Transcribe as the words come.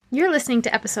You're listening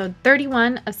to episode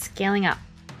 31 of Scaling Up.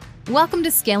 Welcome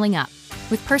to Scaling Up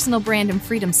with personal brand and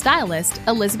freedom stylist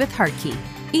Elizabeth Hartke.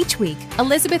 Each week,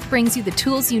 Elizabeth brings you the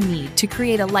tools you need to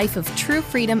create a life of true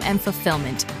freedom and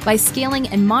fulfillment by scaling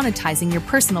and monetizing your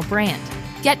personal brand.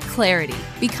 Get clarity,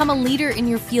 become a leader in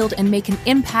your field, and make an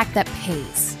impact that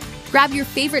pays. Grab your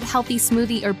favorite healthy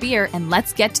smoothie or beer and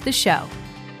let's get to the show.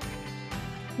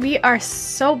 We are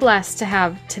so blessed to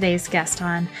have today's guest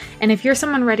on. And if you're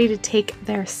someone ready to take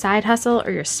their side hustle or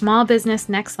your small business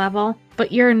next level,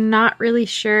 but you're not really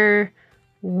sure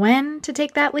when to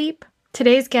take that leap,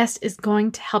 today's guest is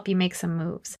going to help you make some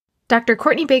moves. Dr.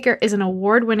 Courtney Baker is an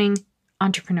award-winning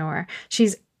entrepreneur.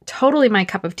 She's totally my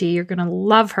cup of tea. You're going to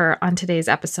love her on today's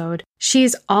episode.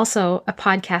 She's also a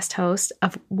podcast host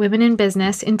of Women in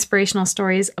Business, Inspirational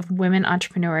Stories of Women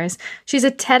Entrepreneurs. She's a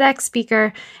TEDx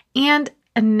speaker and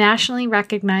a nationally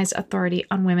recognized authority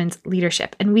on women's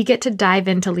leadership. And we get to dive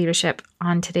into leadership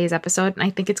on today's episode. And I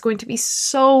think it's going to be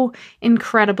so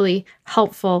incredibly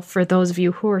helpful for those of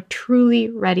you who are truly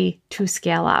ready to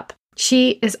scale up.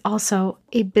 She is also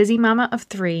a busy mama of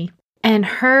 3, and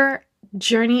her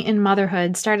journey in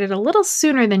motherhood started a little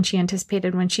sooner than she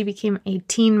anticipated when she became a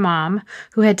teen mom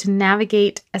who had to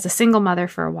navigate as a single mother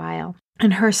for a while.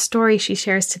 And her story she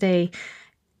shares today,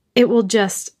 it will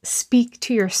just speak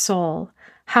to your soul.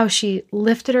 How she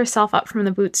lifted herself up from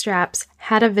the bootstraps,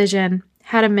 had a vision,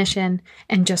 had a mission,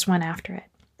 and just went after it.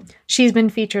 She's been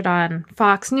featured on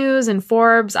Fox News and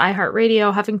Forbes,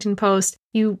 iHeartRadio, Huffington Post.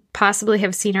 You possibly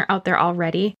have seen her out there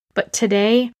already. But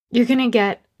today, you're going to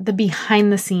get the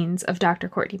behind the scenes of Dr.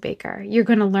 Courtney Baker. You're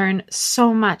going to learn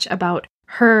so much about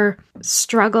her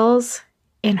struggles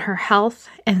in her health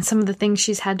and some of the things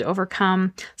she's had to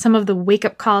overcome, some of the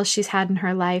wake-up calls she's had in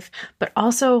her life, but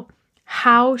also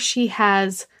how she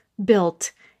has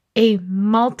built a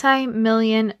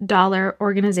multi-million-dollar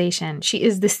organization. She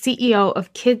is the CEO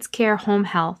of Kids Care Home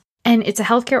Health, and it's a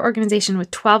healthcare organization with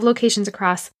 12 locations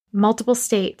across multiple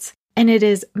states, and it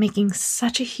is making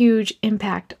such a huge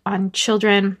impact on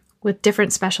children with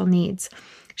different special needs.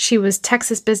 She was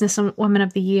Texas Businesswoman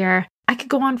of the Year. I could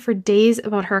go on for days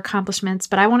about her accomplishments,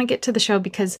 but I want to get to the show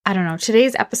because, I don't know,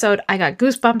 today's episode, I got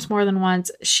goosebumps more than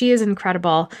once. She is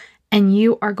incredible. And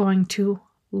you are going to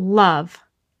love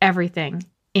everything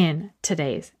in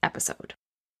today's episode.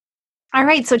 All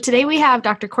right, so today we have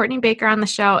Dr. Courtney Baker on the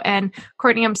show. And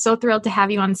Courtney, I'm so thrilled to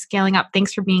have you on Scaling Up.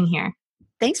 Thanks for being here.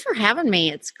 Thanks for having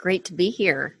me. It's great to be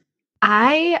here.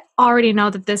 I already know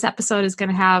that this episode is going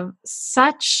to have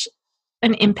such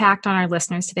an impact on our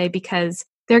listeners today because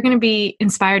they're going to be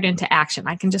inspired into action.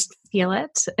 I can just feel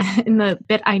it in the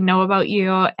bit I know about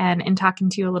you and in talking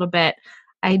to you a little bit.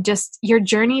 Your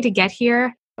journey to get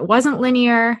here, it wasn't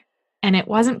linear and it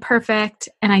wasn't perfect.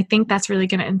 And I think that's really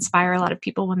going to inspire a lot of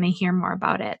people when they hear more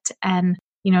about it. And,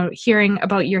 hearing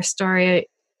about your story,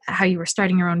 how you were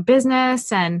starting your own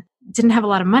business and didn't have a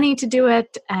lot of money to do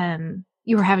it. And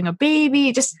you were having a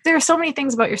baby. There are so many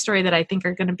things about your story that I think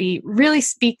are going to really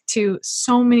speak to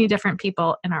so many different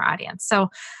people in our audience. So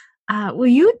will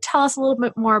you tell us a little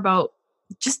bit more about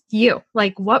just you?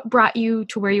 Like what brought you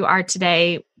to where you are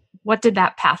today? What did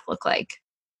that path look like?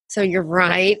 So you're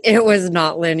right. It was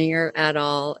not linear at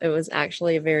all. It was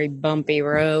actually a very bumpy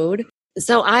road.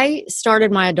 So I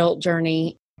started my adult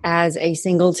journey as a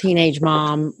single teenage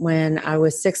mom when I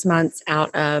was 6 months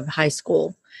out of high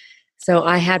school. So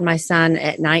I had my son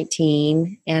at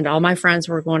 19 and all my friends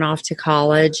were going off to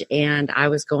college and I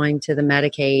was going to the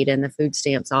Medicaid and the food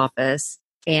stamps office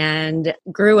and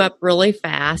grew up really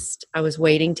fast. I was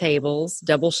waiting tables,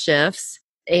 double shifts,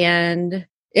 and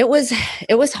it was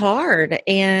hard.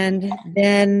 And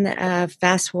then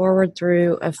fast forward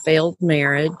through a failed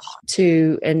marriage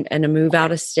and a move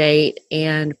out of state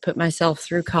and put myself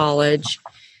through college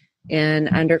in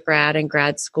undergrad and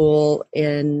grad school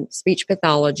in speech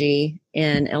pathology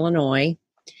in Illinois.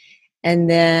 And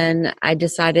then I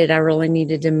decided I really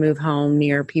needed to move home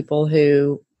near people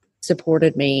who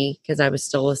supported me because I was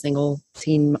still a single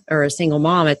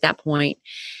mom at that point.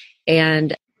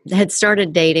 And had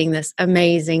started dating this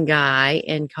amazing guy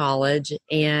in college.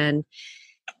 And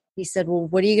he said, well,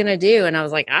 what are you going to do? And I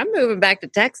was like, I'm moving back to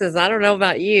Texas. I don't know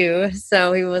about you.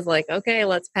 So he was like, okay,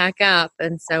 let's pack up.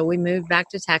 And so we moved back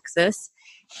to Texas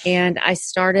and I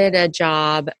started a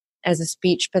job as a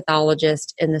speech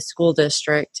pathologist in the school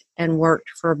district and worked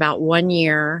for about 1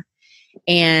 year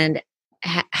and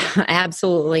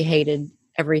absolutely hated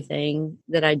everything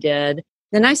that I did.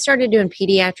 Then I started doing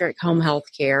pediatric home health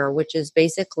care, which is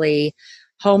basically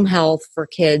home health for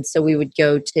kids. So we would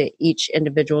go to each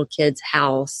individual kid's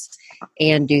house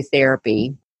and do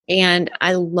therapy. And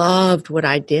I loved what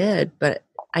I did, but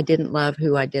I didn't love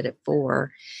who I did it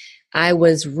for. I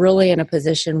was really in a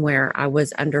position where I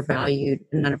was undervalued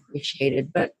and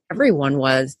unappreciated, but everyone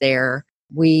was there.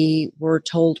 We were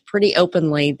told pretty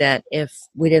openly that if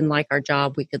we didn't like our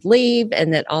job, we could leave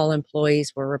and that all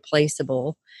employees were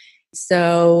replaceable.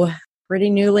 So, pretty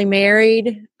newly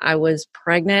married. I was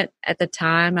pregnant at the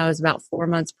time. I was about 4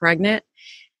 months pregnant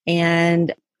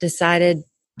and decided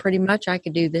pretty much I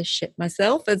could do this shit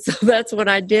myself. And so that's what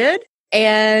I did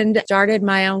and started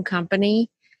my own company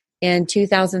in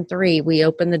 2003. We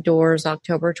opened the doors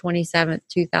October 27th,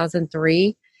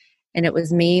 2003. And it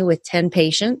was me with 10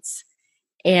 patients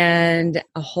and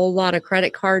a whole lot of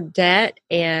credit card debt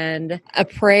and a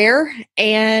prayer.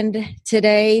 And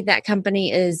today that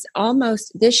company is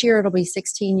this year it'll be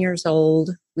 16 years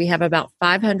old. We have about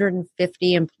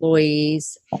 550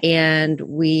 employees and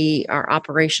we are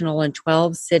operational in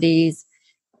 12 cities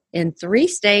in 3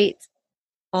 states,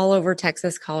 all over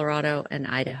Texas, Colorado, and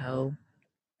Idaho.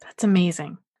 That's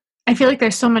amazing. I feel like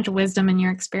there's so much wisdom in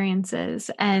your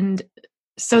experiences. And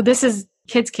so this is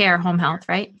Kids Care Home Health,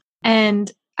 right?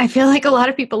 And I feel like a lot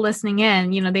of people listening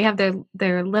in, they have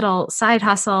their little side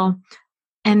hustle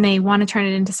and they want to turn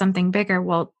it into something bigger.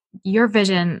 Well, your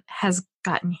vision has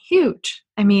gotten huge.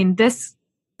 I mean, this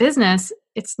business,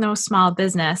 it's no small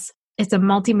business. It's a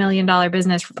multi-million-dollar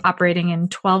business operating in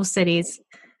 12 cities.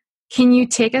 Can you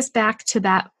take us back to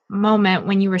that moment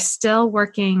when you were still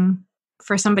working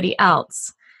for somebody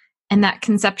else and that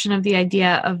conception of the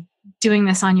idea of doing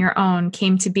this on your own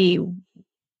came to be?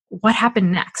 What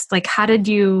happened next? Like, how did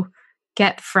you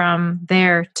get from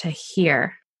there to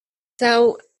here?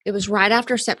 So it was right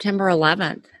after September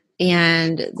 11th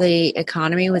and the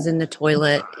economy was in the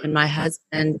toilet and my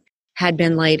husband had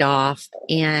been laid off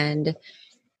and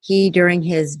he, during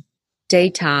his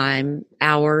daytime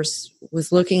hours,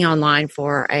 was looking online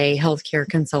for a healthcare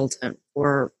consultant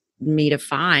for me to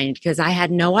find because I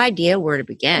had no idea where to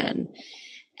begin.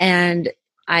 And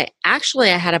I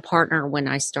had a partner when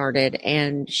I started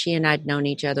and she and I'd known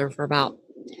each other for about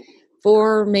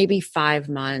 4, maybe 5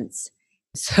 months.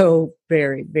 So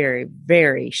very, very,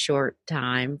 very short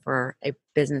time for a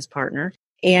business partner.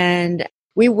 And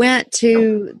we went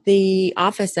to the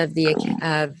office of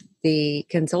the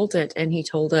consultant and he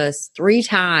told us 3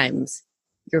 times,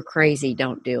 "You're crazy,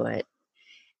 don't do it."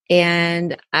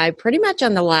 And I pretty much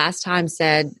on the last time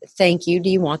said, "Thank you. Do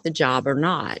you want the job or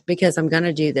not? Because I'm going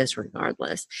to do this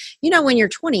regardless." When you're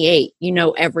 28, you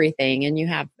know everything and you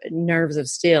have nerves of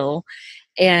steel.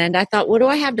 And I thought, what do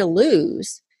I have to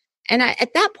lose? And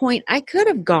at that point, I could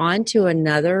have gone to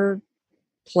another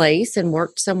place and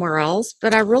worked somewhere else.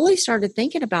 But I really started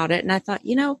thinking about it. And I thought,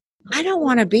 I don't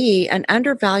want to be an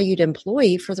undervalued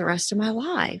employee for the rest of my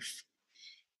life.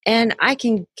 And I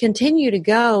can continue to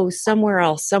go somewhere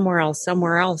else. But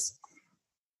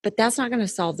that's not going to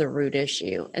solve the root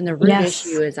issue. And the root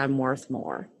issue is I'm worth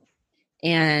more.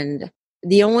 And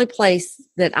the only place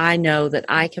that I know that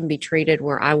I can be treated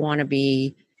where I want to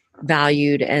be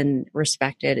valued and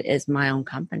respected is my own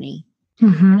company.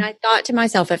 Mm-hmm. And I thought to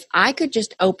myself, if I could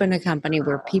just open a company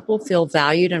where people feel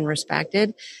valued and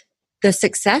respected, the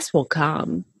success will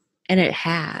come. And it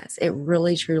has. It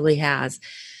really, truly has.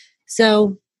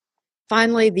 So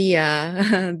finally,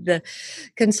 the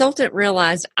consultant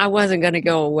realized I wasn't going to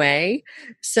go away.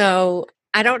 So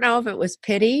I don't know if it was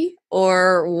pity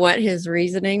or what his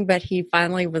reasoning, but he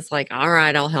finally was like, "All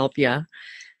right, I'll help you."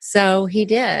 So he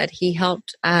did. He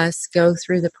helped us go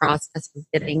through the process of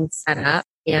getting set up.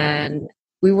 And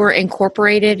we were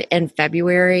incorporated in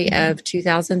February of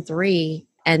 2003.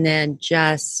 And then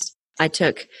I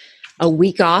took a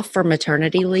week off for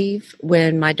maternity leave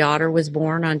when my daughter was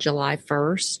born on July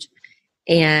 1st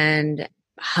and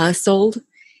hustled.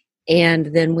 And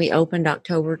then we opened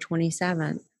October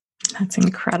 27th. That's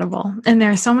incredible. And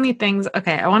there are so many things.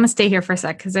 Okay, I want to stay here for a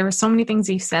sec because there were so many things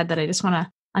you said that I just want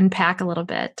to unpack a little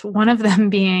bit. One of them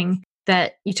being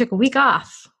that you took a week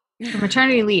off for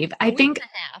maternity leave. I think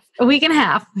a week and a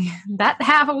half. That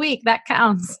half a week, that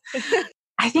counts.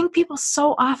 I think people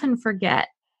so often forget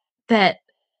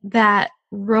that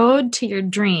road to your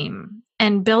dream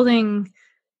and building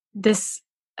this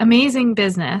amazing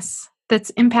business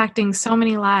that's impacting so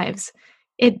many lives,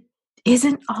 it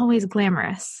isn't always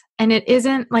glamorous. And it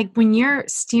isn't like when you're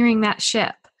steering that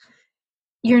ship,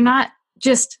 you're not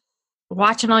just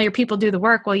watching all your people do the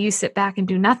work while you sit back and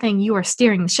do nothing. You are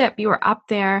steering the ship. You are up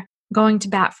there going to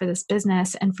bat for this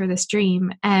business and for this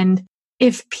dream. And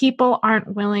if people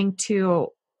aren't willing to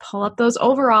pull up those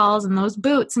overalls and those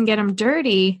boots and get them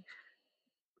dirty,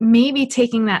 maybe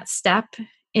taking that step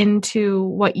into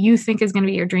what you think is going to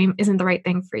be your dream isn't the right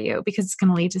thing for you because it's going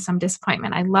to lead to some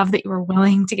disappointment. I love that you were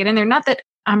willing to get in there. Not that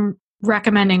I'm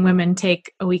recommending women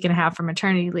take a week and a half for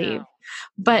maternity leave.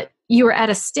 But you were at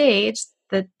a stage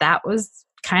that was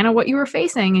kind of what you were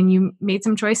facing, and you made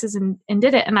some choices and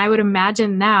did it. And I would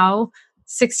imagine now,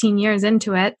 16 years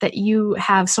into it, that you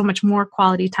have so much more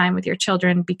quality time with your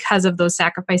children because of those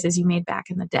sacrifices you made back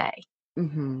in the day.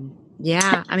 Mm-hmm.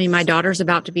 Yeah. I mean, my daughter's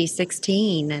about to be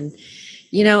 16, and,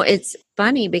 you know, it's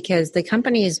funny because the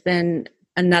company has been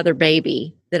another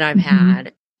baby that I've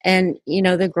had. And, you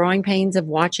know, the growing pains of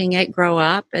watching it grow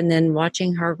up and then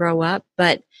watching her grow up.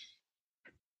 But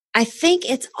I think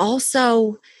it's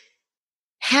also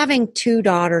having two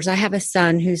daughters. I have a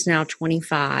son who's now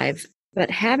 25,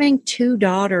 but having two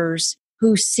daughters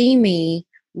who see me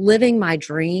living my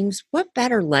dreams, what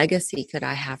better legacy could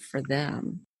I have for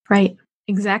them? Right.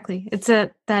 Exactly. It's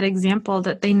that example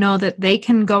that they know that they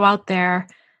can go out there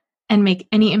and make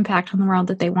any impact on the world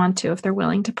that they want to if they're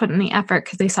willing to put in the effort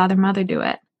because they saw their mother do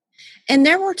it. And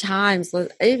there were times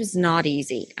it was not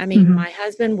easy. I mean, my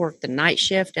husband worked the night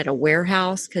shift at a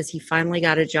warehouse because he finally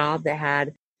got a job that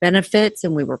had benefits,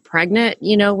 and we were pregnant,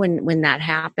 you know, when that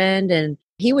happened. And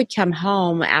he would come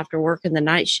home after working the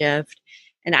night shift,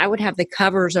 and I would have the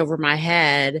covers over my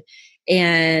head,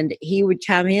 and he would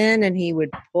come in and he would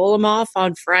pull them off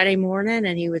on Friday morning,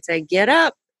 and he would say, "Get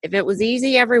up. If it was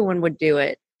easy, everyone would do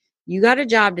it. You got a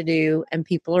job to do, and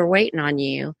people are waiting on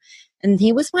you." And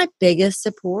he was my biggest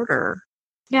supporter.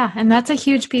 Yeah. And that's a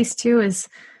huge piece too, is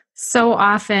so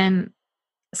often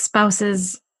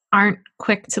spouses aren't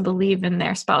quick to believe in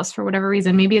their spouse for whatever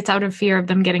reason. Maybe it's out of fear of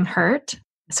them getting hurt.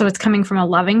 So it's coming from a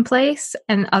loving place.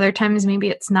 And other times, maybe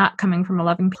it's not coming from a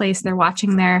loving place. They're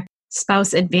watching their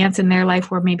spouse advance in their life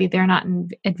where maybe they're not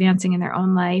advancing in their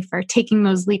own life, or taking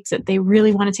those leaps that they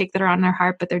really want to take that are on their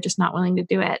heart, but they're just not willing to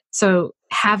do it. So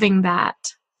having that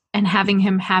and having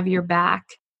him have your back,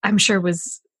 I'm sure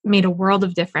made a world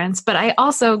of difference. But I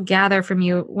also gather from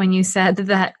you when you said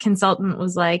that consultant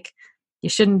was like, you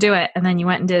shouldn't do it, and then you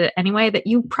went and did it anyway, that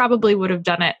you probably would have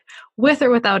done it with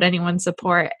or without anyone's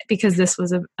support because this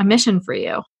was a mission for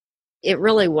you. It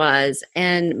really was.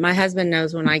 And my husband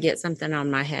knows when I get something on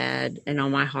my head and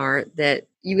on my heart that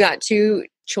you got two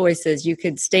choices. You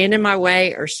could stand in my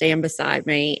way or stand beside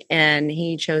me. And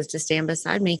he chose to stand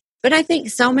beside me. But I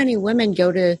think so many women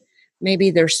go to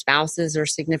maybe their spouses or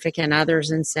significant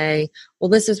others and say, well,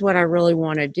 this is what I really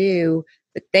want to do,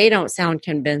 but they don't sound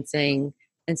convincing.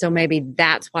 And so maybe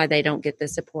that's why they don't get the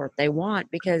support they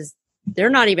want, because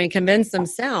they're not even convinced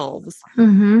themselves.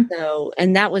 So,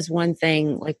 and that was one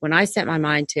thing, like when I set my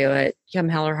mind to it, come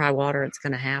hell or high water, it's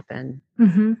going to happen.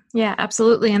 Yeah,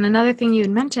 absolutely. And another thing you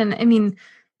had mentioned, I mean,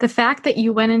 the fact that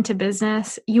you went into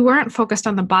business, you weren't focused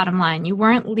on the bottom line. You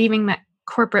weren't leaving that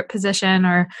corporate position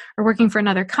or working for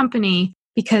another company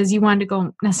because you wanted to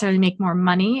go necessarily make more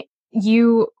money.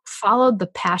 You followed the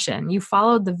passion, you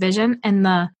followed the vision, and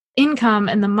the income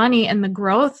and the money and the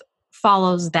growth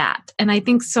follows that. And I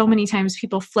think so many times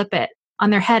people flip it on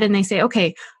their head and they say,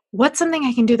 okay, what's something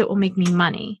I can do that will make me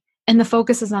money? And the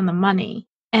focus is on the money.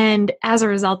 And as a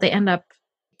result, they end up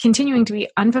continuing to be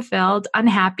unfulfilled,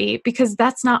 unhappy, because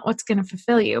that's not what's going to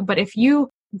fulfill you. But if you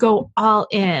go all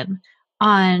in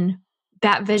on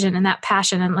that vision and that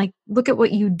passion, and like, look at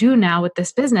what you do now with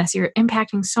this business, you're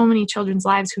impacting so many children's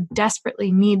lives who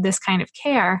desperately need this kind of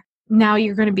care. Now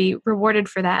you're going to be rewarded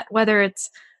for that, whether it's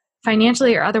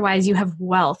financially or otherwise. You have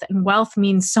wealth, and wealth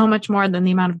means so much more than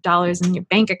the amount of dollars in your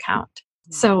bank account.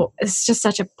 So it's just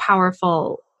such a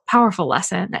powerful, powerful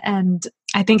lesson. And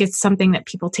I think it's something that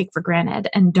people take for granted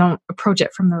and don't approach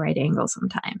it from the right angle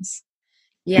sometimes.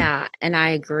 Yeah, and I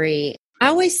agree. I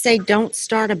always say, don't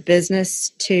start a business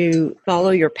to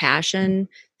follow your passion.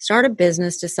 Start a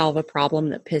business to solve a problem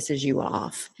that pisses you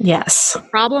off. Yes. The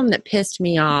problem that pissed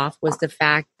me off was the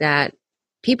fact that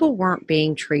people weren't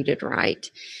being treated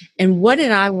right. And what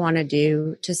did I want to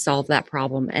do to solve that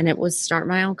problem? And it was start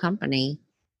my own company.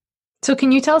 So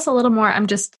can you tell us a little more?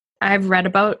 I've read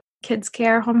about Kids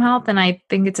Care Home Health, and I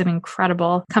think it's an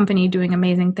incredible company doing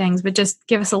amazing things, but just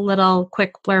give us a little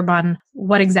quick blurb on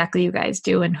what exactly you guys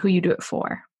do and who you do it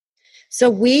for. So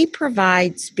we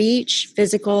provide speech,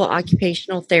 physical,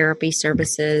 occupational therapy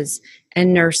services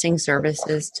and nursing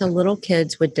services to little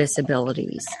kids with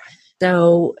disabilities.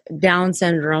 So Down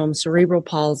syndrome, cerebral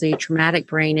palsy, traumatic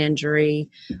brain injury,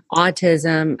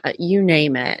 autism, you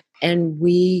name it. And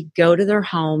we go to their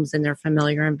homes and their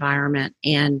familiar environment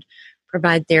and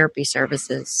provide therapy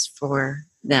services for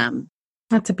them.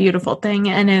 That's a beautiful thing.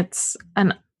 And it's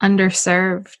an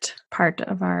underserved part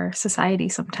of our society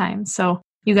sometimes. So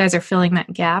you guys are filling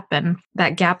that gap, and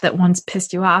that gap that once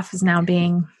pissed you off is now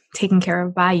being taken care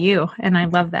of by you. And I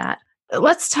love that.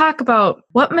 let's talk about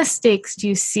what mistakes do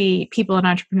you see people in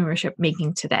entrepreneurship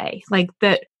making today? Like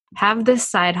that have this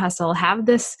side hustle, have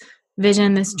this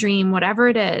vision, this dream, whatever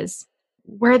it is.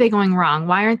 Where are they going wrong?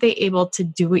 Why aren't they able to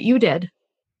do what you did?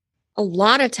 A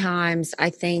lot of times I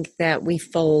think that we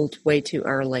fold way too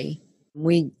early.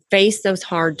 We face those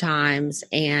hard times,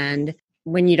 and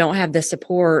when you don't have the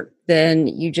support, then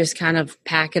you just kind of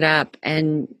pack it up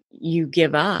and you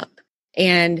give up.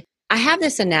 And I have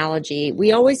this analogy.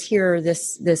 We always hear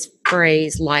this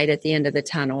phrase, light at the end of the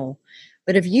tunnel.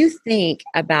 But if you think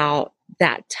about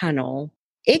that tunnel,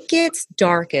 it gets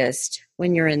darkest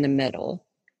when you're in the middle.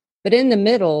 But in the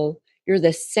middle, you're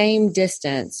the same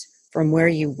distance from where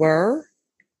you were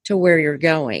to where you're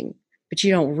going, but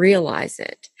you don't realize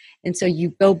it. And so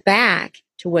you go back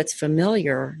to what's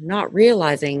familiar, not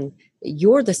realizing that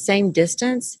you're the same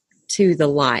distance to the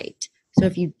light. So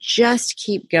if you just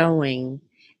keep going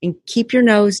and keep your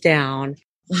nose down,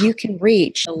 you can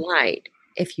reach the light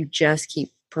if you just keep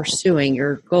pursuing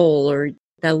your goal or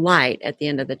the light at the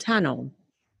end of the tunnel.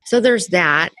 So there's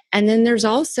that. And then there's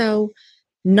also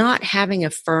not having a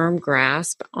firm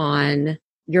grasp on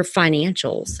your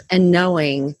financials and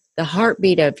knowing the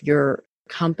heartbeat of your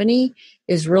company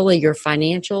is really your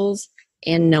financials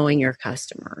and knowing your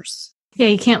customers. Yeah,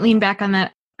 you can't lean back on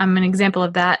that. I'm an example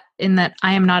of that in that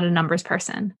I am not a numbers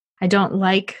person. I don't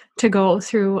like to go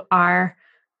through our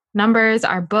numbers,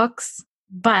 our books,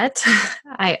 but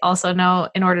I also know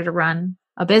in order to run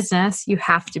a business, you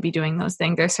have to be doing those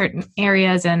things. There are certain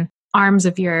areas and arms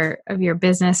of your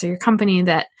business or your company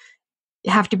that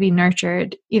have to be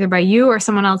nurtured either by you or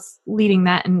someone else leading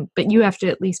that, but you have to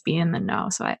at least be in the know.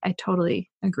 So I totally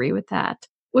agree with that.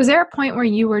 Was there a point where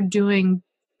you were doing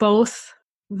both,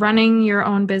 running your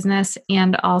own business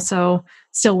and also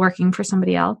still working for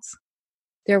somebody else?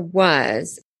 There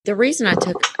was. The reason I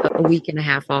took a week and a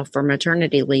half off for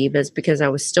maternity leave is because I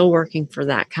was still working for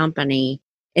that company,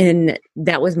 and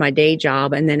that was my day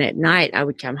job. And then at night I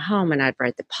would come home and I'd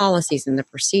write the policies and the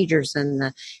procedures and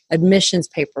the admissions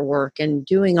paperwork and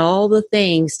doing all the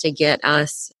things to get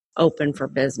us open for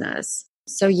business.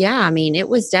 So yeah, I mean, it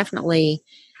was definitely,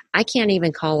 I can't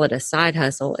even call it a side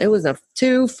hustle. It was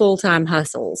 2 full-time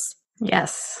hustles.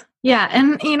 Yes. Yeah.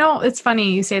 And it's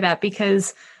funny you say that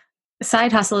because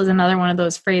side hustle is another one of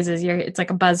those phrases. It's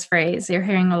like a buzz phrase. You're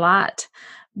hearing a lot,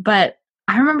 but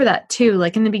I remember that too.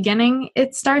 Like in the beginning,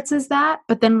 it starts as that,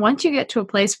 but then once you get to a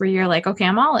place where you're like, okay,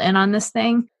 I'm all in on this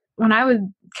thing. When I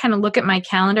would kind of look at my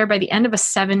calendar, by the end of a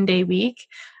 7-day week,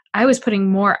 I was putting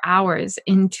more hours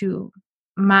into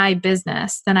my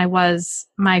business than I was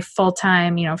my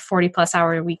full-time, 40 plus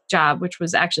hour a week job, which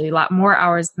was actually a lot more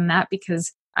hours than that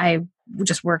because I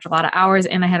just worked a lot of hours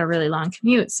and I had a really long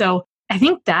commute. So I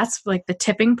think that's like the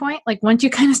tipping point. Like once you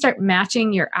kind of start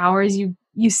matching your hours,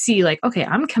 you see like, okay,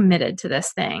 I'm committed to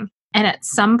this thing. And at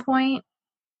some point,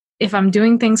 if I'm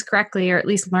doing things correctly, or at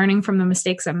least learning from the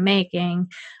mistakes I'm making,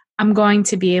 I'm going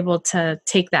to be able to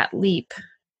take that leap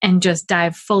and just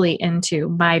dive fully into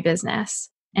my business.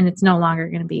 And it's no longer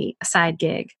going to be a side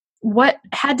gig. What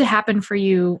had to happen for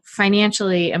you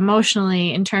financially,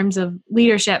 emotionally, in terms of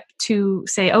leadership to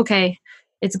say, okay,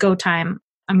 it's go time.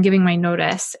 I'm giving my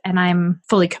notice and I'm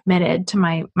fully committed to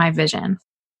my vision?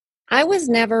 I was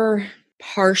never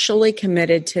partially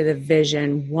committed to the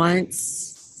vision.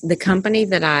 Once the company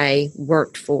that I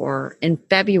worked for in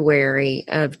February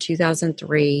of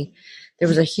 2003, there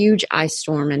was a huge ice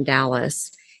storm in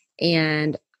Dallas.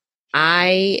 And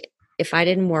if I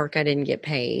didn't work, I didn't get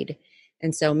paid.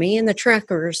 And so me and the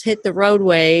truckers hit the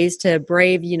roadways to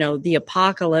brave, the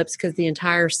apocalypse, because the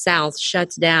entire South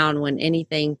shuts down when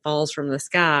anything falls from the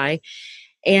sky.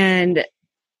 And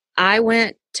I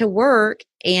went to work,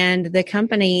 and the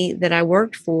company that I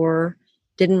worked for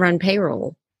didn't run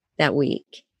payroll that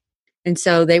week. And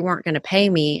so they weren't going to pay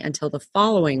me until the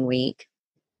following week.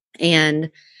 And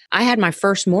I had my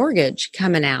first mortgage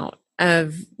coming out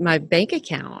of my bank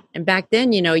account. And back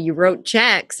then, you wrote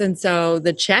checks. And so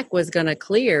the check was going to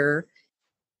clear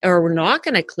or not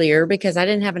going to clear because I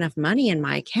didn't have enough money in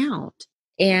my account.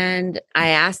 And I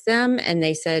asked them and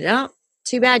they said, oh,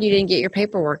 too bad you didn't get your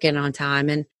paperwork in on time.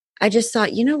 And I just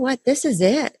thought, you know what? This is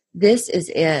it. This is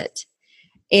it.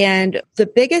 And the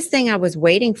biggest thing I was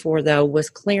waiting for, though, was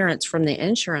clearance from the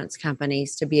insurance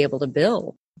companies to be able to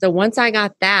bill. So once I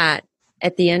got that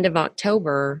at the end of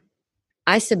October,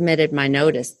 I submitted my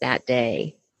notice that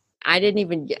day. I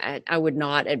would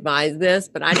not advise this,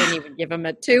 but I didn't even give them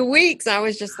 2 weeks. I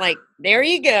was just like, there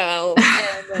you go.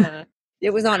 And,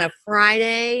 it was on a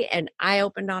Friday and I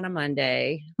opened on a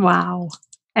Monday. Wow.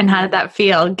 And how did that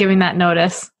feel, giving that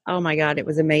notice? Oh my God, it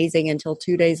was amazing until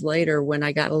 2 days later when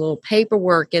I got a little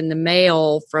paperwork in the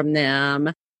mail from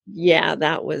them. Yeah,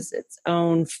 that was its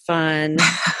own fun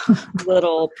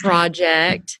little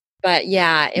project. But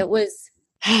yeah, it was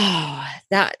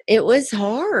that it was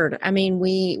hard. I mean,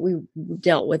 we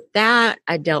dealt with that.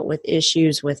 I dealt with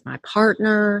issues with my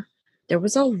partner. There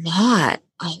was a lot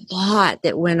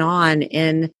that went on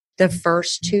in the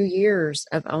first 2 years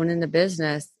of owning the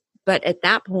business. But at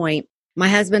that point, my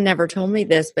husband never told me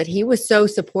this, but he was so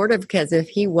supportive because if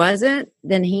he wasn't,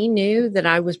 then he knew that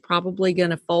I was probably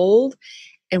going to fold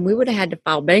and we would have had to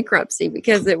file bankruptcy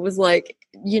because it was like,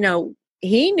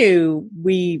 he knew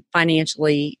we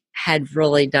financially had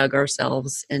really dug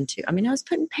ourselves into. I mean, I was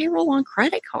putting payroll on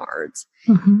credit cards.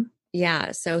 Mm-hmm.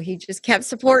 Yeah. So he just kept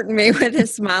supporting me with a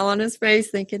smile on his face,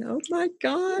 thinking, oh my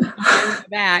God, I'm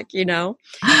back,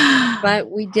 But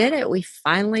we did it. We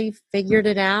finally figured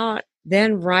it out.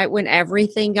 Then, right when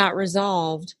everything got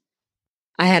resolved,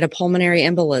 I had a pulmonary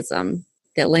embolism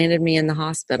that landed me in the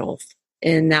hospital.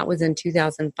 And that was in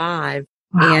 2005.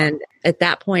 Wow. And at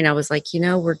that point, I was like,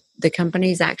 the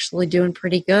company's actually doing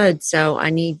pretty good. So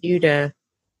I need you to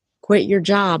quit your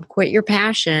job, quit your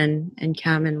passion, and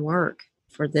come and work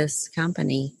for this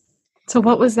company. So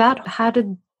what was that? How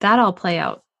did that all play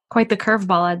out? Quite the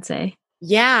curveball, I'd say.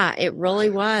 Yeah, it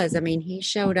really was. I mean, he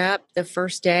showed up the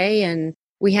first day and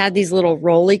we had these little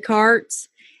rolly carts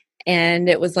and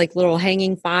it was like little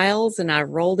hanging files and I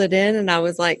rolled it in and I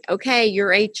was like, okay, you're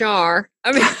HR.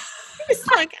 I mean, it's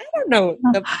like, I don't know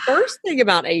the first thing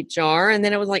about HR. And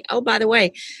then it was like, oh, by the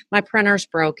way, my printer's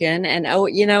broken. And,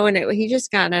 he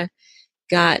just kind of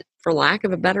got, for lack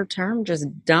of a better term, just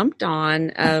dumped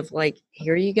on of like,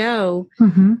 here you go.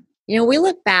 Mm-hmm. We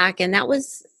look back and it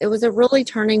was a really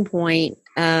turning point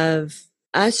of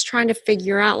us trying to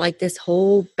figure out like this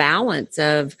whole balance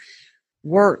of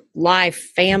work, life,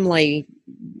 family,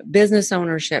 business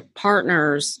ownership,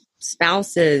 partners,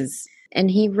 spouses.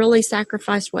 And he really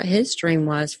sacrificed what his dream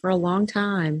was for a long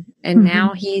time. And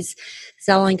now he's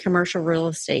selling commercial real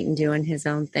estate and doing his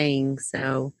own thing.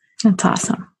 So that's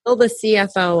awesome. Still the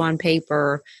CFO on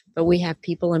paper, but we have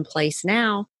people in place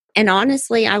now. And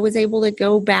honestly, I was able to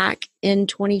go back in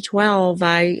 2012.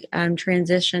 I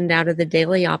transitioned out of the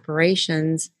daily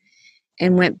operations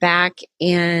and went back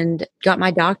and got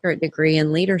my doctorate degree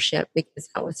in leadership because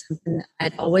that was something that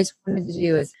I'd always wanted to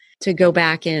do, is to go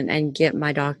back and get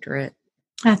my doctorate.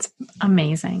 That's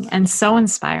amazing and so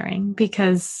inspiring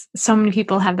because so many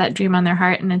people have that dream on their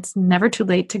heart and it's never too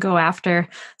late to go after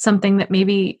something that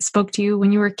maybe spoke to you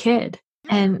when you were a kid.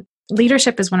 And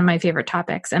leadership is one of my favorite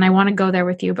topics and I want to go there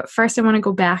with you. But first I want to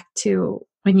go back to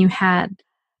when you had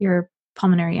your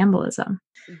pulmonary embolism.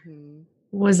 Mm-hmm.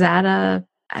 Was that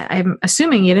I'm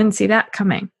assuming you didn't see that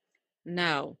coming.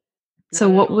 No. So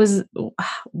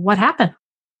what happened?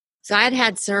 So I'd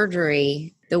had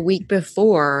surgery the week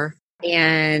before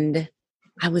and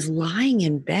I was lying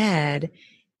in bed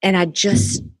and I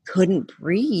just couldn't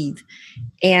breathe.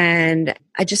 And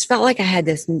I just felt like I had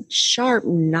this sharp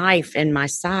knife in my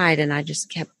side and I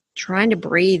just kept trying to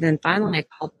breathe. And finally I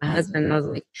called my husband and I was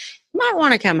like, you might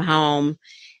want to come home.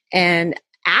 And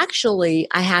actually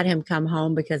I had him come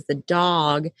home because the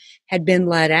dog had been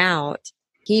let out.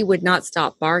 He would not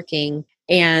stop barking.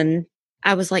 And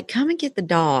I was like, come and get the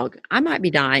dog. I might be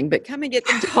dying, but come and get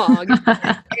the dog.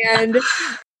 And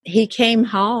he came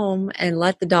home and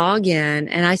let the dog in.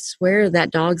 And I swear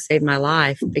that dog saved my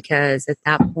life because at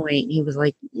that point he was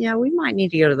like, yeah, we might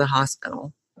need to go to the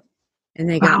hospital. And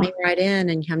they got me right in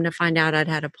and come to find out I'd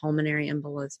had a pulmonary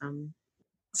embolism.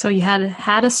 So you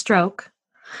had a stroke.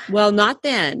 Well, not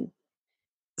then.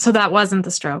 So that wasn't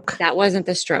the stroke. That wasn't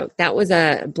the stroke. That was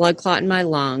a blood clot in my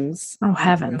lungs. Oh,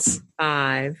 heavens.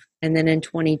 5. And then in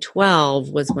 2012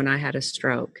 was when I had a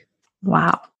stroke.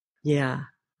 Wow. Yeah.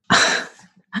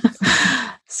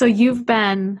 So you've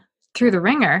been through the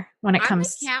ringer when it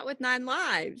comes. I'm a cat with 9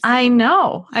 lives. I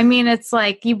know. I mean, it's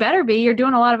like, you better be. You're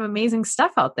doing a lot of amazing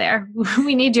stuff out there.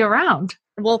 We need you around.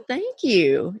 Well, thank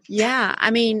you. Yeah.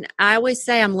 I mean, I always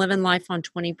say I'm living life on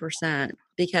 20%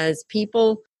 because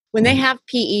people, when they have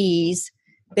PEs,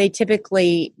 they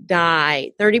typically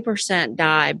die, 30%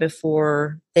 die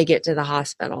before they get to the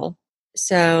hospital.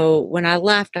 So when I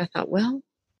left, I thought, well,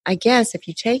 I guess if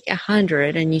you take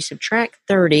 100 and you subtract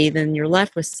 30, then you're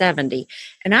left with 70.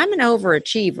 And I'm an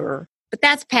overachiever, but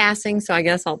that's passing, so I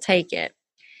guess I'll take it.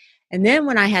 And then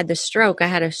when I had the stroke, I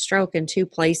had a stroke in 2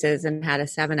 places and had a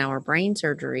 7-hour brain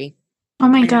surgery. Oh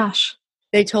my gosh.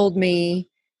 They told me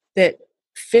that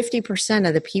 50%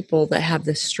 of the people that have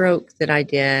the stroke that I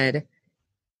did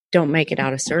don't make it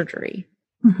out of surgery.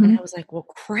 Mm-hmm. And I was like, well,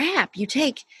 crap, you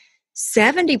take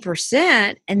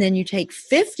 70% and then you take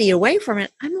 50 away from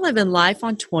it, I'm living life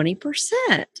on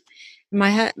 20%.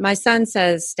 My son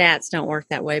says stats don't work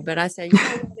that way, but I say,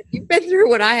 if you've been through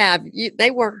what I have,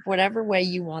 they work whatever way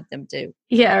you want them to.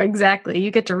 Yeah, exactly.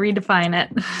 You get to redefine it.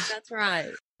 That's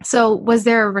right. So was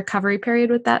there a recovery period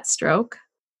with that stroke?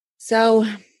 So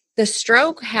the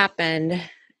stroke happened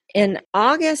in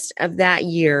August of that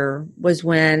year was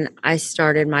when I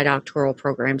started my doctoral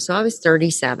program. So I was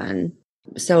 37.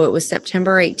 So it was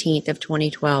September 18th of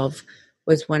 2012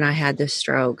 was when I had the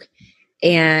stroke.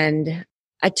 And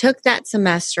I took that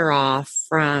semester off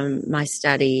from my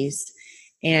studies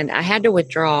and I had to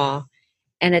withdraw.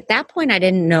 And at that point, I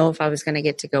didn't know if I was going to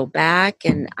get to go back.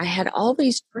 And I had all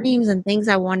these dreams and things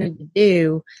I wanted to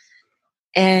do.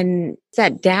 And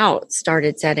that doubt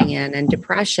started setting in and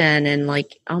depression and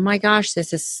like, oh my gosh,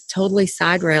 this has totally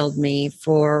side railed me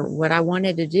for what I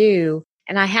wanted to do.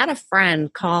 And I had a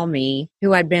friend call me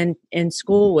who I'd been in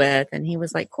school with. And he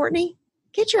was like, Courtney,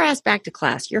 get your ass back to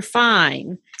class. You're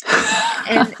fine.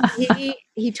 And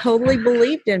he totally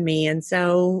believed in me. And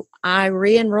so I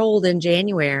re-enrolled in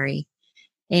January.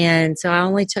 And so I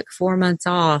only took 4 months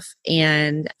off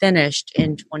and finished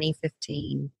in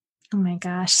 2015. Oh my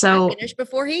gosh. So I finished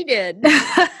before he did.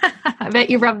 I bet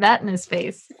you rubbed that in his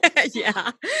face.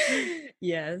 Yeah.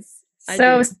 Yes.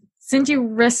 So since you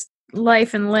risked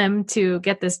life and limb to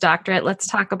get this doctorate, let's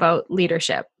talk about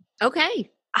leadership. Okay.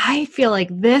 I feel like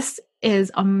this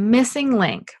is a missing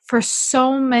link for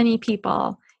so many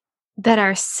people that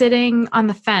are sitting on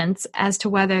the fence as to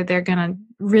whether they're going to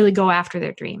really go after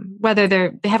their dream, whether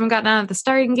they haven't gotten out of the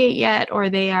starting gate yet, or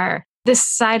this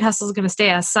side hustle is going to stay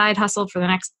a side hustle for the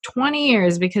next 20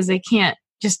 years because they can't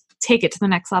just take it to the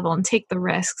next level and take the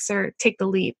risks or take the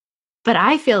leap. But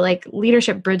I feel like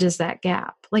leadership bridges that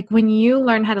gap. Like when you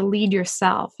learn how to lead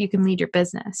yourself, you can lead your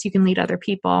business, you can lead other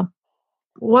people.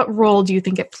 What role do you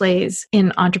think it plays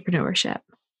in entrepreneurship?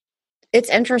 It's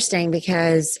interesting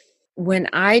because when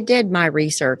I did my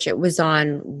research, it was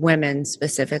on women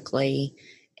specifically.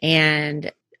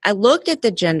 And I looked at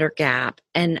the gender gap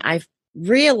and I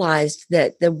realized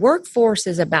that the workforce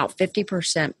is about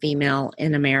 50% female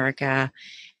in America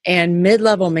and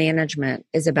mid-level management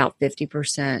is about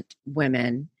 50%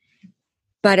 women.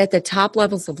 But at the top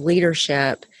levels of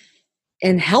leadership,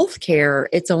 in healthcare,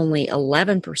 it's only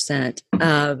 11%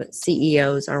 of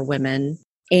CEOs are women.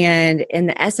 And in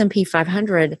the S&P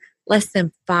 500, less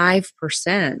than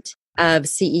 5% of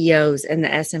CEOs in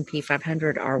the S&P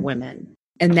 500 are women.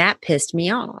 And that pissed me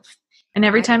off. And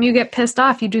every time you get pissed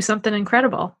off, you do something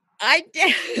incredible. I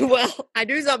did. Well, I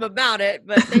do something about it,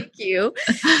 but thank you.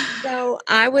 So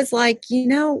I was like,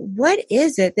 what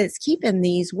is it that's keeping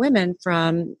these women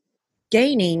from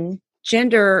gaining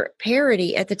gender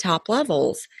parity at the top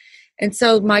levels? And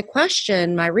so my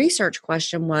research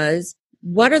question was,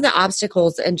 what are the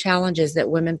obstacles and challenges that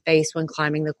women face when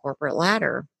climbing the corporate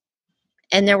ladder?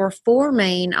 And there were 4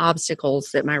 main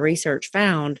obstacles that my research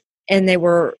found, and they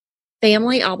were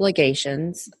family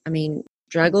obligations. I mean,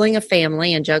 juggling a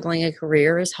family and juggling a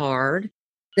career is hard.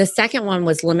 The second one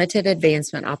was limited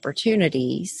advancement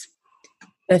opportunities.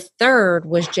 The third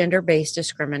was gender-based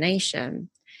discrimination.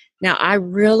 Now, I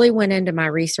really went into my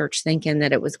research thinking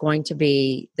that it was going to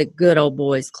be the good old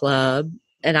boys club,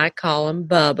 and I call them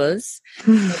Bubbas.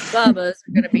 Bubbas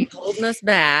are going to be holding us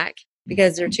back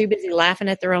because they're too busy laughing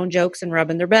at their own jokes and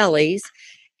rubbing their bellies.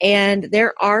 And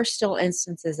there are still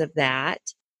instances of that.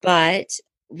 But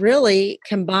really,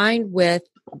 combined with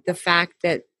the fact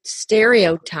that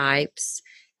stereotypes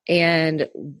and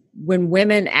when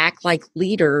women act like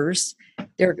leaders,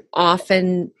 they're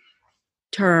often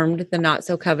termed the not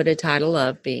so coveted title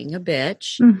of being a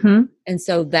bitch. Mm-hmm. And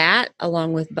so that,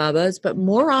 along with Bubba's, but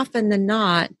more often than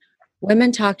not,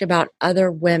 women talked about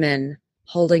other women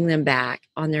holding them back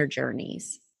on their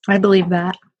journeys. I believe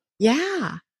that.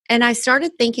 Yeah. And I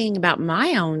started thinking about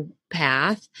my own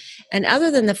path. And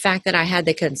other than the fact that I had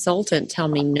the consultant tell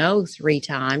me no 3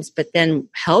 times, but then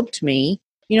helped me,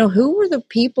 who were the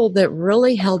people that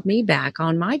really held me back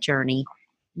on my journey?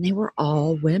 And they were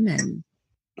all women.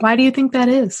 Why do you think that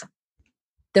is?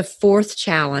 The 4th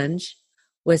challenge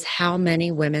was how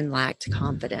many women lacked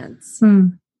confidence.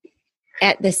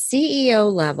 At the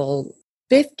CEO level,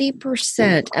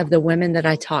 50% of the women that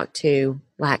I talked to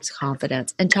lacked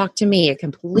confidence and talked to me, a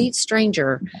complete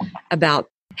stranger, about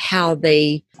how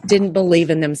they didn't believe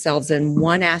in themselves in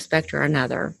one aspect or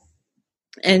another,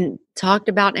 and talked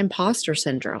about imposter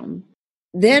syndrome.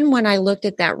 Then when I looked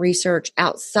at that research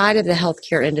outside of the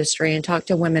healthcare industry and talked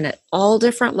to women at all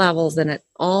different levels and at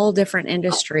all different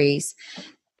industries,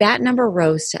 that number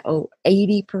rose to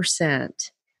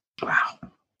 80%. Wow.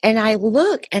 And I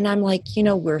look and I'm like,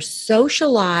 we're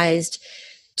socialized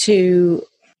to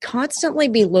constantly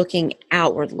be looking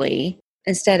outwardly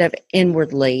instead of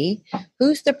inwardly.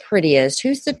 Who's the prettiest?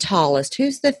 Who's the tallest?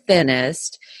 Who's the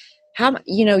thinnest?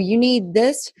 You need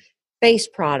this face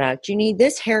product. You need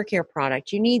this hair care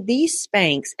product. You need these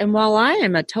Spanx. And while I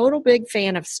am a total big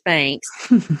fan of Spanx,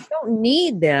 you don't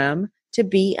need them to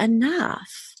be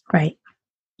enough. Right.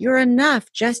 You're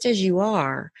enough just as you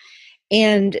are.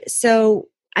 And so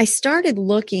I started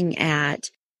looking at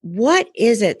what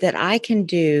is it that I can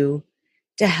do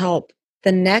to help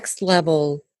the next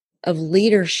level of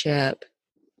leadership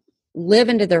live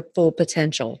into their full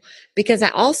potential. Because I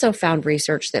also found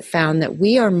research that found that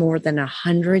we are more than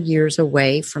 100 years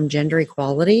away from gender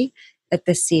equality at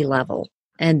the C level.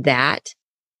 And that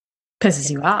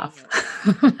pisses you off.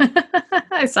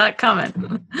 I saw it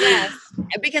coming. Yes,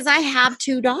 because I have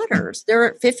two daughters.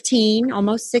 They're 15,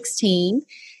 almost 16,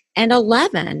 and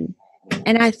 11.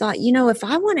 And I thought, if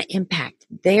I want to impact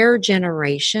their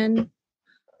generation,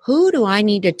 who do I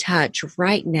need to touch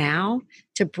right now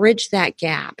to bridge that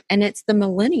gap? And it's the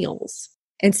millennials.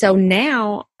 And so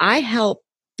now I help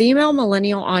female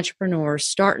millennial entrepreneurs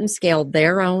start and scale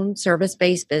their own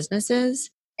service-based businesses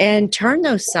and turn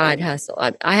those side hustle.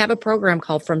 I have a program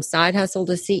called From Side Hustle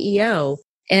to CEO,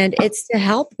 and it's to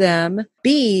help them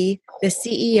be the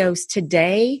CEOs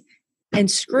today and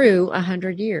screw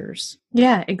 100 years.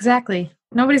 Yeah, exactly.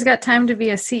 Nobody's got time to be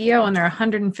a CEO when they're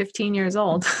 115 years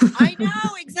old. I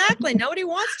know, exactly. Nobody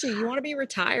wants to. You want to be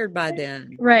retired by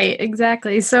then. Right,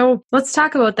 exactly. So let's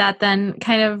talk about that then,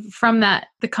 kind of from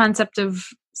the concept of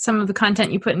some of the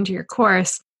content you put into your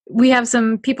course. We have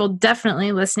some people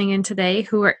definitely listening in today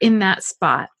who are in that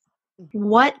spot.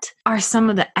 What are some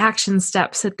of the action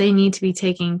steps that they need to be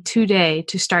taking today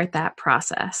to start that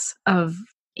process of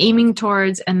aiming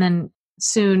towards and then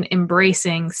soon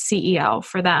embracing CEO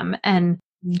for them and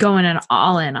going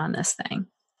all in on this thing?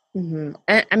 Mm-hmm.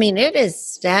 I mean, it is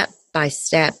step by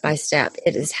step by step.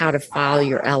 It is how to file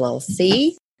your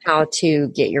LLC, how to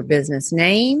get your business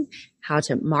name, how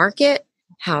to market,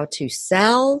 how to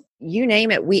sell, you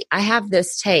name it. I have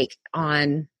this take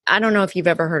on, I don't know if you've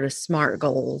ever heard of SMART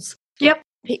goals. Yep.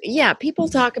 Yeah, people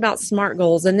talk about SMART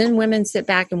goals, and then women sit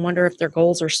back and wonder if their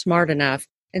goals are smart enough.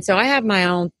 And so I have my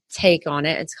own take on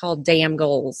it. It's called DAMN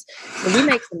goals. So we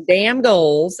make some damn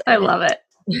goals. I love it.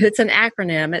 It's an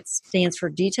acronym. It stands for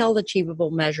Detailed,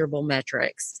 Achievable, Measurable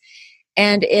Metrics.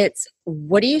 And it's,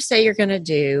 what do you say you're going to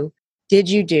do? Did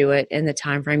you do it in the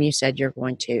time frame you said you're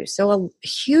going to? So a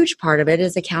huge part of it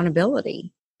is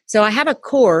accountability. So I have a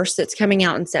course that's coming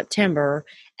out in September.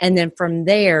 And then from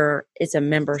there, it's a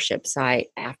membership site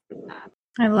after that.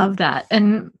 I love that.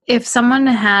 And if someone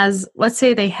has, let's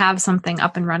say they have something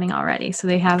up and running already. So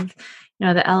they have,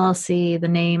 the LLC, the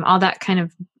name, all that kind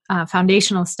of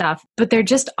foundational stuff, but they're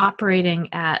just operating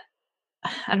at,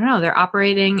 I don't know, they're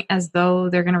operating as though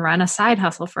they're going to run a side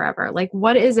hustle forever. Like,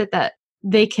 what is it that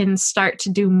they can start to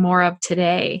do more of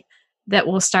today that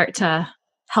will start to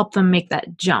help them make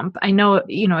that jump? I know,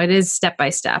 it is step by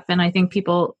step. And I think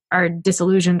people are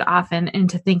disillusioned often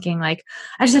into thinking like,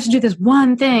 I just have to do this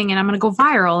one thing and I'm going to go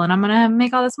viral and I'm going to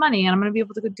make all this money and I'm going to be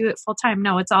able to do it full time.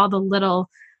 No, it's all the little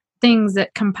things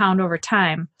that compound over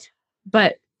time.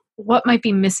 But what might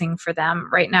be missing for them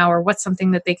right now, or what's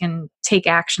something that they can take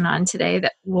action on today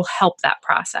that will help that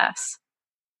process?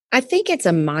 I think it's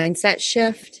a mindset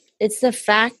shift. It's the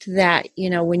fact that,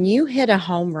 when you hit a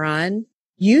home run,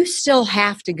 you still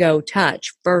have to go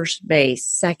touch first base,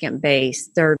 second base,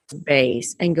 third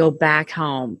base, and go back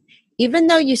home. Even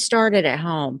though you started at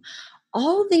home,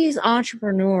 all these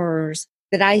entrepreneurs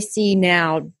that I see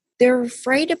now, they're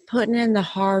afraid of putting in the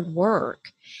hard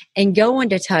work and going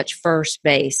to touch first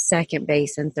base, second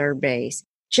base, and third base.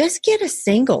 Just get a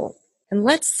single and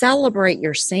let's celebrate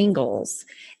your singles.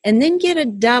 And then get a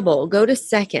double, go to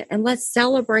second, and let's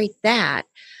celebrate that.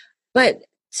 But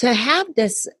to have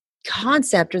this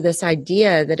concept or this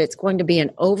idea that it's going to be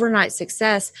an overnight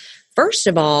success, first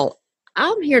of all,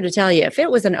 I'm here to tell you, if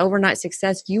it was an overnight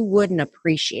success, you wouldn't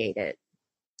appreciate it.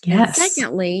 Yes. And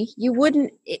secondly,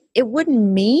 it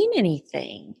wouldn't mean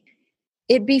anything.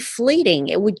 It'd be fleeting.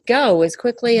 It would go as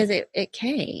quickly as it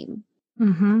came.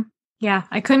 Mm-hmm. Yeah,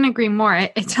 I couldn't agree more. I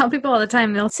tell people all the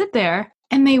time, they'll sit there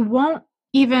and they won't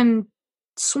even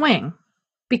swing,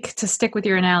 to stick with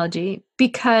your analogy,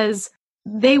 because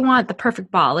they want the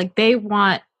perfect ball. Like, they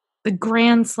want the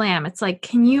grand slam. It's like,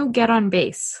 can you get on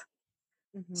base?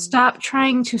 Mm-hmm. Stop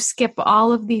trying to skip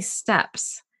all of these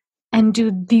steps and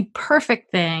do the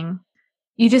perfect thing.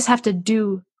 You just have to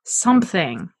do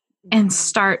something and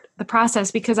start the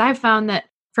process. Because I've found that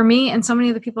for me and so many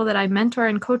of the people that I mentor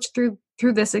and coach through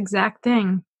this exact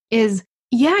thing, is,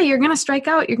 yeah, you're going to strike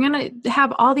out. You're going to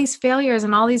have all these failures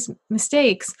and all these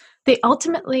mistakes. They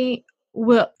ultimately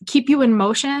will keep you in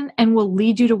motion and will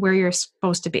lead you to where you're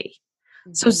supposed to be.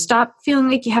 So stop feeling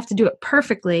like you have to do it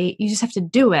perfectly. You just have to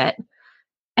do it.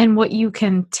 And what you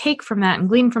can take from that and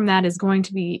glean from that is going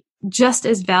to be just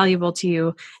as valuable to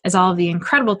you as all of the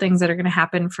incredible things that are going to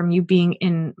happen from you being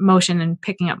in motion and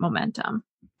picking up momentum.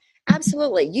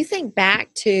 Absolutely. You think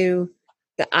back to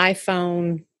the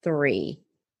iPhone 3.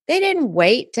 They didn't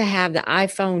wait to have the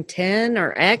iPhone 10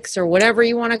 or X or whatever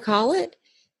you want to call it.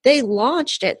 They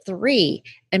launched at 3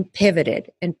 and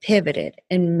pivoted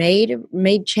and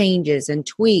made changes and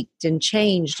tweaked and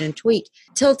changed and tweaked.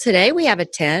 Till today we have a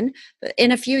 10. But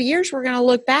in a few years we're going to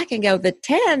look back and go, the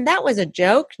 10, that was a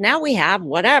joke. Now we have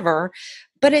whatever.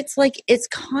 But it's like it's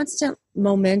constant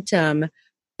momentum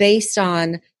based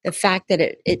on the fact that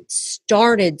it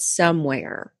started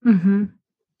somewhere. Mm-hmm.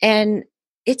 And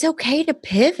it's okay to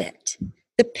pivot.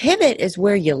 The pivot is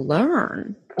where you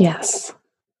learn. Yes,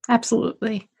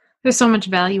 absolutely. There's so much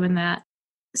value in that.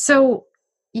 So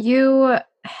you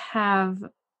have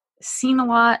seen a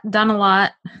lot, done a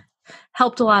lot,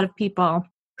 helped a lot of people.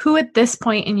 Who at this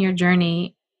point in your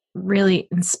journey really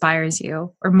inspires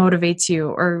you or motivates you,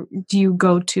 or do you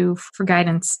go to for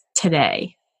guidance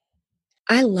today?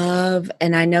 I love,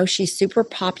 and I know she's super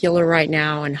popular right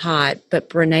now and hot, but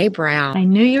Brené Brown. I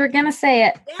knew you were going to say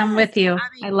it. Yes, I'm with you.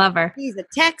 I love her. She's a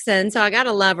Texan, so I got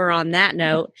to love her on that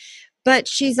note. But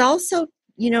she's also,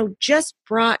 just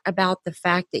brought about the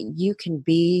fact that you can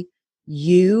be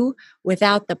you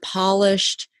without the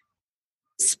polished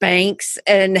Spanx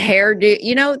and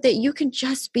hairdo, that you can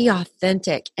just be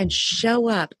authentic and show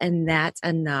up, and that's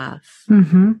enough.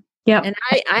 Mm-hmm. Yeah. And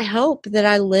I hope that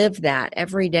I live that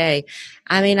every day.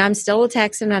 I mean, I'm still a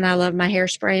Texan and I love my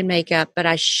hairspray and makeup, but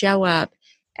I show up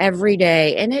every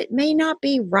day, and it may not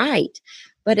be right,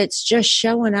 but it's just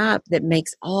showing up that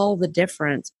makes all the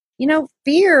difference.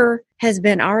 Fear has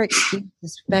been our excuse,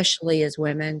 especially as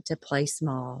women, to play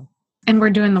small. And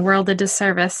we're doing the world a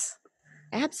disservice.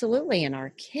 Absolutely. And our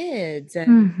kids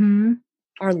and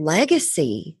our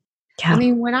legacy. Yeah. I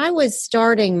mean, when I was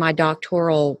starting my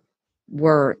doctoral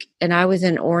work and I was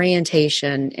in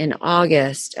orientation in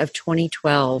August of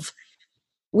 2012,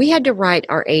 we had to write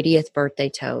our 80th birthday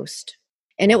toast.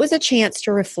 And it was a chance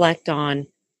to reflect on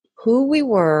who we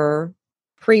were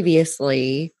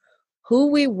previously, who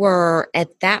we were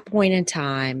at that point in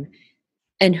time,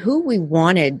 and who we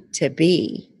wanted to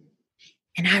be.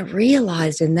 And I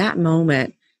realized in that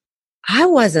moment, I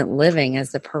wasn't living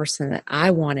as the person that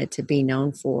I wanted to be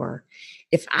known for.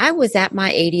 If I was at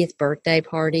my 80th birthday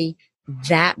party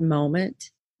that moment,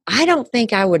 I don't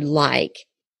think I would like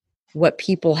what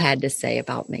people had to say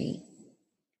about me.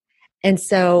 And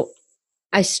so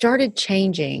I started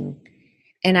changing,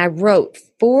 and I wrote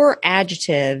 4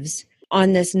 adjectives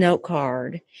on this note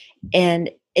card, and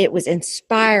it was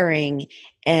inspiring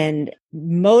and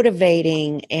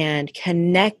motivating and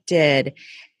connected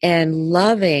and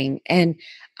loving. And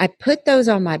I put those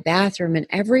on my bathroom, and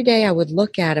every day I would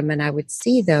look at them and I would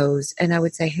see those and I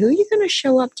would say, who are you going to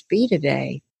show up to be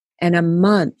today? And a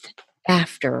month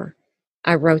after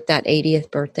I wrote that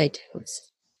 80th birthday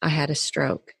toast, I had a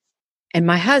stroke. And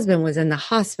my husband was in the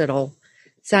hospital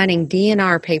signing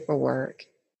DNR paperwork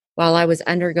while I was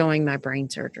undergoing my brain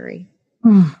surgery.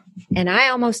 And I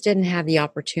almost didn't have the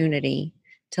opportunity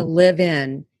to live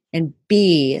in and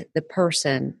be the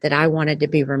person that I wanted to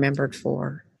be remembered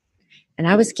for. And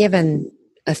I was given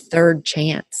a third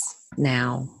chance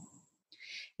now.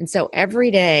 And so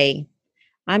every day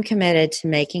I'm committed to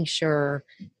making sure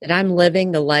that I'm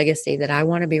living the legacy that I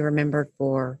want to be remembered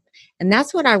for. And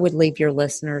that's what I would leave your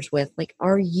listeners with. Like,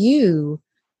 are you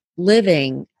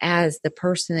living as the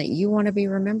person that you want to be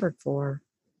remembered for?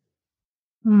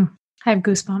 I have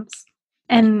goosebumps.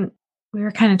 And we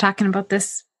were kind of talking about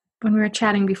this when we were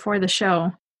chatting before the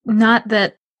show. Not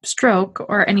that stroke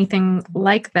or anything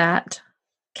like that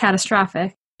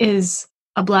catastrophic is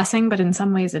a blessing, but in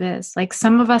some ways it is. Like,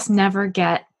 some of us never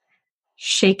get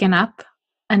shaken up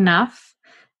enough.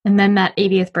 And then that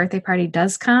 80th birthday party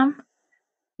does come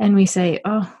and we say,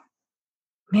 oh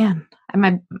man,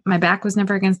 my back was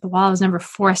never against the wall. I was never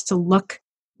forced to look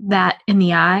that in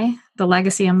the eye, the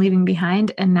legacy I'm leaving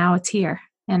behind. And now it's here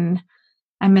and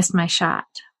I missed my shot.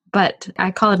 But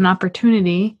I call it an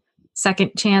opportunity,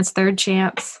 second chance, third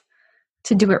chance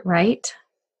to do it right.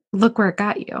 Look where it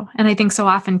got you. And I think so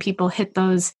often people hit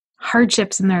those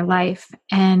hardships in their life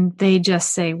and they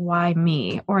just say, why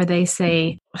me? Or they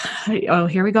say, oh,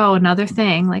 here we go, another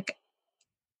thing. Like,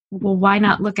 well, why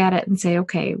not look at it and say,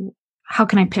 okay, how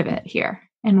can I pivot here?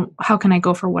 And how can I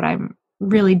go for what I'm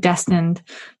really destined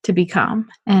to become.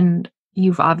 And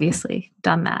you've obviously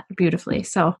done that beautifully.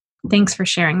 So thanks for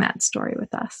sharing that story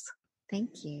with us.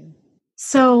 Thank you.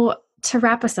 So to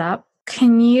wrap us up,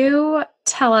 can you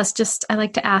tell us, I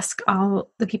like to ask all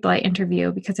the people I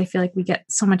interview because I feel like we get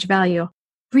so much value,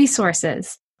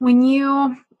 resources. When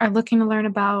you are looking to learn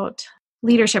about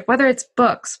leadership, whether it's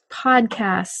books,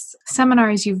 podcasts,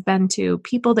 seminars you've been to,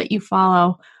 people that you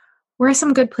follow, where are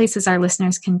some good places our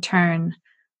listeners can turn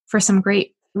for some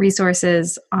great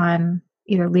resources on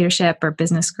either leadership or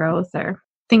business growth or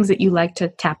things that you like to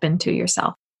tap into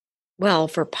yourself? Well,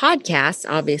 for podcasts,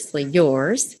 obviously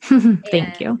yours.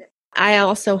 Thank you. I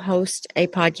also host a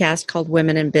podcast called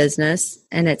Women in Business,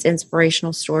 and it's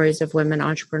inspirational stories of women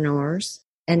entrepreneurs.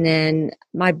 And then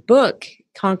my book,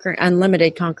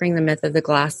 Unlimited, Conquering the Myth of the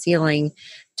Glass Ceiling,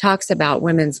 talks about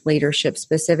women's leadership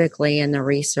specifically in the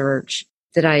research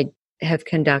that I have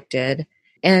conducted.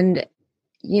 And,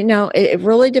 it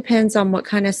really depends on what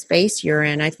kind of space you're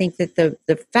in. I think that the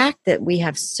fact that we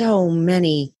have so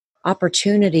many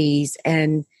opportunities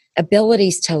and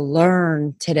abilities to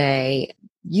learn today,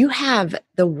 you have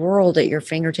the world at your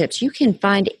fingertips. You can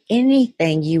find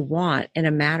anything you want in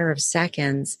a matter of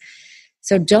seconds.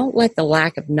 So don't let the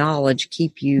lack of knowledge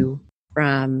keep you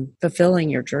from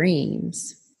fulfilling your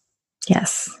dreams.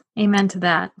 Yes. Amen to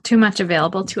that. Too much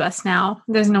available to us now.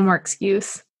 There's no more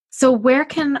excuse. So where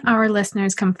can our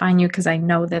listeners come find you? Because I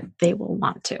know that they will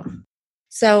want to.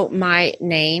 So my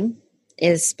name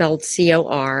is spelled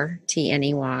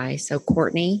Cortney. So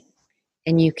Courtney.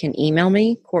 And you can email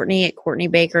me,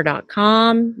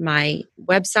 Courtney@CourtneyBaker.com. My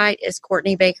website is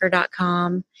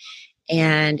CourtneyBaker.com.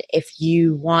 And if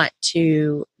you want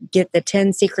to get the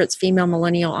 10 secrets female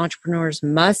millennial entrepreneurs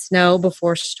must know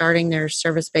before starting their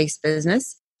service-based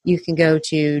business, you can go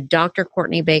to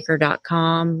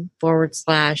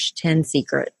drcourtneybaker.com/10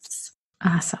 secrets.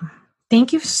 Awesome.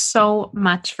 Thank you so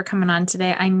much for coming on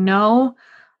today. I know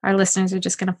our listeners are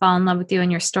just going to fall in love with you, and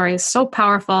your story is so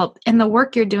powerful. And the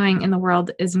work you're doing in the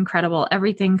world is incredible.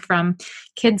 Everything from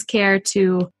kids care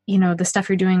to, the stuff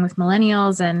you're doing with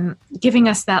millennials and giving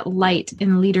us that light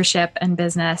in leadership and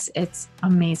business. It's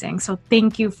amazing. So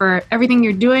thank you for everything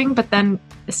you're doing, but then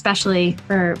especially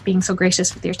for being so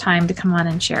gracious with your time to come on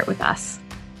and share it with us.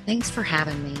 Thanks for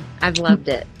having me. I've loved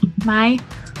it. My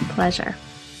pleasure.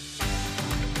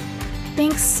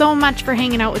 Thanks so much for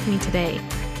hanging out with me today.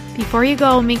 Before you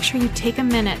go, make sure you take a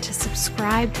minute to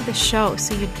subscribe to the show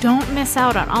so you don't miss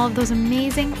out on all of those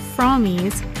amazing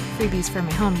freebies for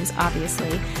my homies,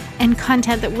 obviously, and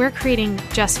content that we're creating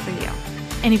just for you.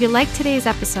 And if you like today's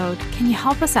episode, can you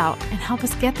help us out and help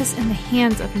us get this in the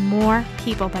hands of more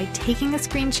people by taking a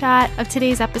screenshot of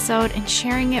today's episode and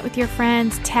sharing it with your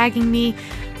friends, tagging me,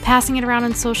 passing it around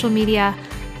on social media?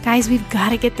 Guys, we've got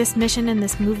to get this mission and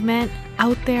this movement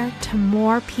out there to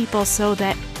more people so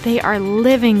that they are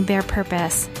living their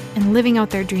purpose and living out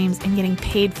their dreams and getting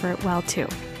paid for it well too.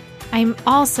 I'm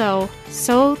also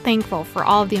so thankful for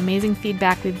all of the amazing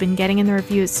feedback we've been getting in the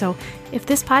reviews. So if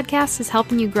this podcast is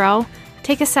helping you grow,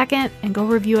 take a second and go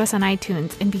review us on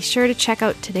iTunes, and be sure to check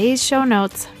out today's show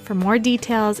notes for more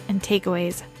details and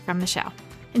takeaways from the show.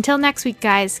 Until next week,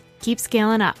 guys, keep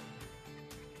scaling up.